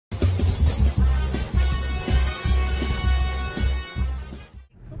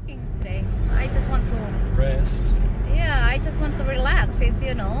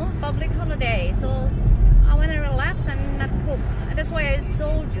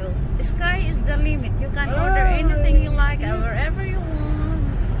you, sky is the limit. You can order anything you like and wherever you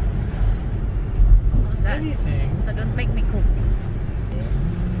want. What's that? Anything. So don't make me cook.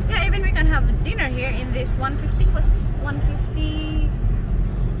 Yeah, even we can have dinner here in this 150. What's this? 150.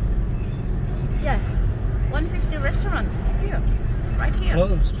 Yeah, 150 restaurant here, right here.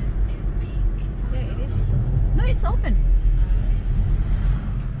 Closed. Yeah, it is. No, it's open.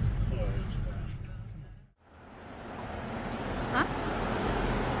 Huh?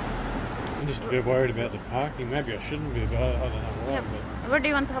 I'm just a bit worried about the parking. Maybe I shouldn't be, but I don't know why. Yep. Where do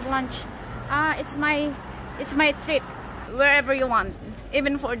you want to have lunch? It's my treat. Wherever you want,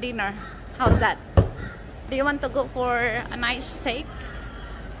 even for dinner. How's that? Do you want to go for a nice steak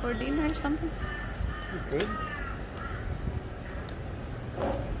for dinner or something? You could.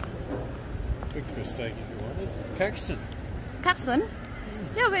 Look for a steak if you wanted. Caxton. Caxton?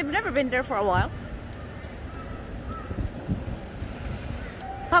 Yeah, we've never been there for a while.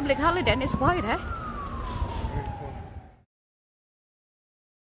 Public holiday and it's quiet, eh?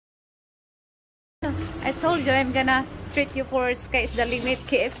 I told you I'm gonna treat you for Sky's the Limit,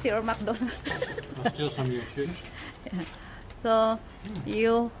 KFC or McDonald's. I'll steal some of your chips. Yeah. So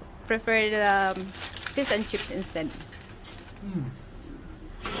you prefer the fish and chips instead.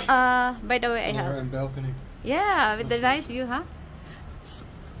 By the way, I have. Your own balcony. Yeah, with the nice view, huh?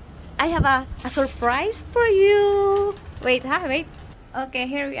 I have a surprise for you. Wait, huh? Wait. Okay,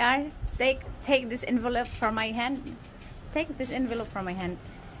 here we are. Take this envelope from my hand. Take this envelope from my hand.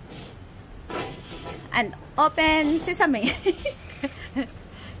 And open sesame.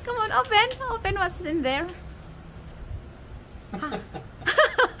 Come on, open what's in there.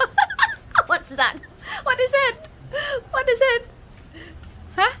 What's that? What is it? What is it?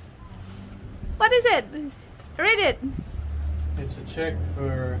 Huh? What is it? Read it. It's a check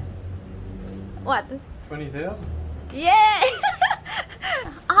for What? 20,000. Yay!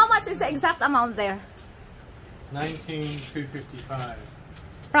 How much is the exact amount there? 19,255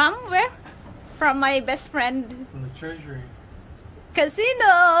 From where? From my best friend. from the treasury.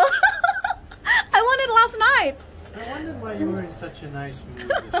 Casino. I won it last night. I wondered why you were in such a nice mood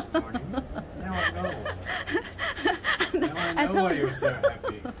this morning. Now I know. Now I know why you're so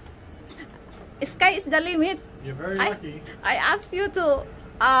happy. Sky is the limit. You're very lucky. I asked you to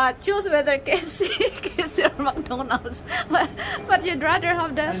choose whether KFC or McDonald's, but you'd rather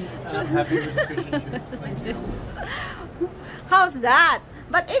have the. And I'm happy with the fish and chips. Thank you. How's that?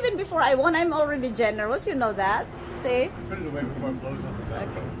 But even before I won, I'm already generous. You know that. See? Put it away before it blows up the back.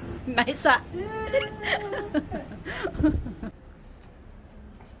 Okay. Nice. Ah.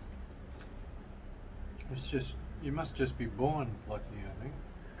 It's just, you must just be born lucky, I think.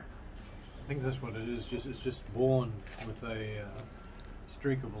 I think that's what it is. It's just born with a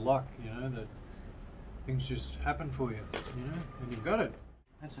streak of luck, you know, that things just happen for you, you know, and you've got it.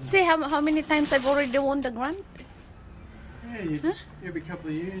 See how many times I've already won the grant? Yeah, you just, every couple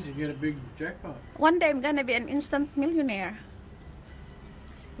of years you get a big jackpot. One day I'm gonna be an instant millionaire.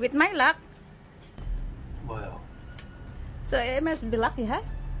 With my luck. Wow. So I must be lucky, huh?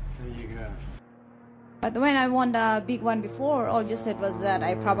 There you go. But when I won the big one before, all you said was that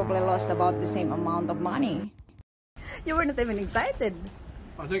I probably lost about the same amount of money. You were not even excited.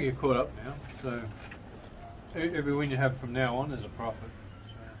 I think you're caught up now, so every win you have from now on is a profit.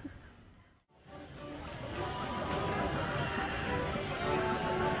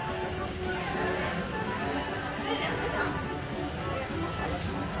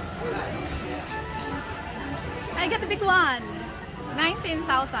 I got the big one.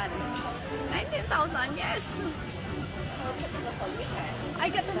 19,000. 19,000, yes. I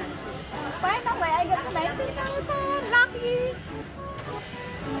got the. Finally, I got the 19,000. Lucky.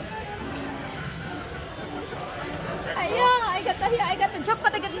 Yeah, I got the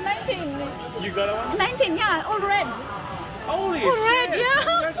jackpot. I got the 19. You got a one? 19, yeah, all red. Holy All shit! red,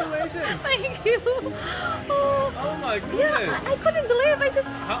 yeah. Congratulations! Thank you. Oh my goodness! Yeah, I couldn't believe.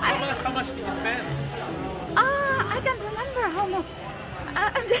 How much did you spend? I can't remember how much.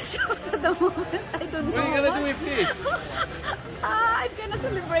 I'm just shocked at the moment. I don't know. What are you gonna do with this? I'm gonna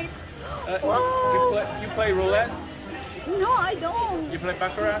celebrate. You play roulette? No, I don't. You play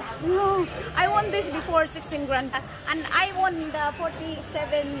baccarat? No, I won this before 16 grand, and I won the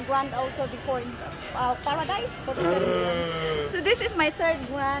 47 grand also before in Paradise. 47 grand. So this is my third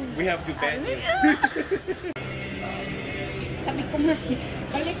grand. We have to bet you. Sabi ko nga,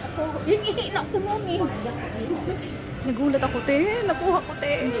 balik ako. Yung iinak ko mo, eh. Nagulat ako, te. Nakuha ko,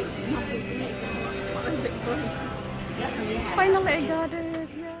 te. Finally, I got it.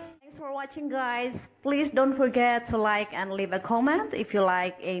 Yeah. Thanks for watching, guys. Please don't forget to like and leave a comment if you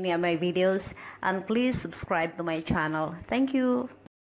like any of my videos. And please subscribe to my channel. Thank you.